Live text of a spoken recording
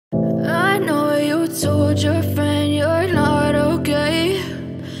told your friend you're not okay?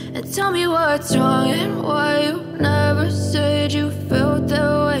 And tell me what's wrong and why you never said you felt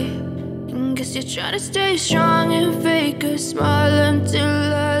that way. And guess you're trying to stay strong and fake a smile until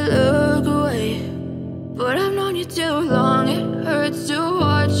I look away. But I've known you too long, it hurts to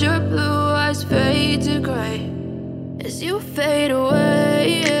watch your blue eyes fade to grey as you fade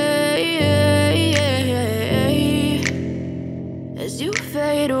away, as you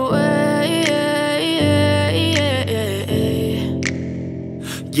fade away.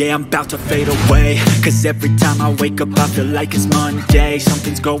 Yeah, I'm about to fade away, 'cause every time I wake up I feel like it's Monday.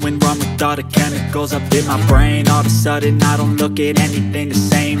 Something's going wrong with all the chemicals up in my brain. All of a sudden I don't look at anything the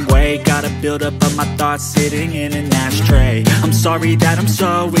same way. Gotta build up of my thoughts sitting in an ashtray. I'm sorry that I'm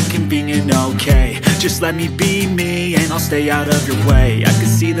so inconvenient, okay? Just let me be me and I'll stay out of your way. I can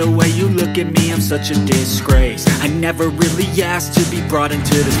see the way you look at me, I'm such a disgrace. I never really asked to be brought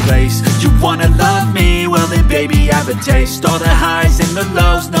into this place. You wanna love me? Well then baby have a taste. All the highs and the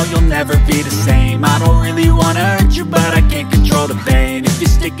lows, no you'll never be the same. I don't really wanna hurt you but I can't control the pain. If you're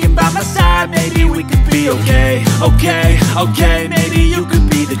sticking by my side maybe we could be okay. Okay, okay, maybe you could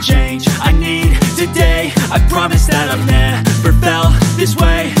be the change I need today. I promise that I've never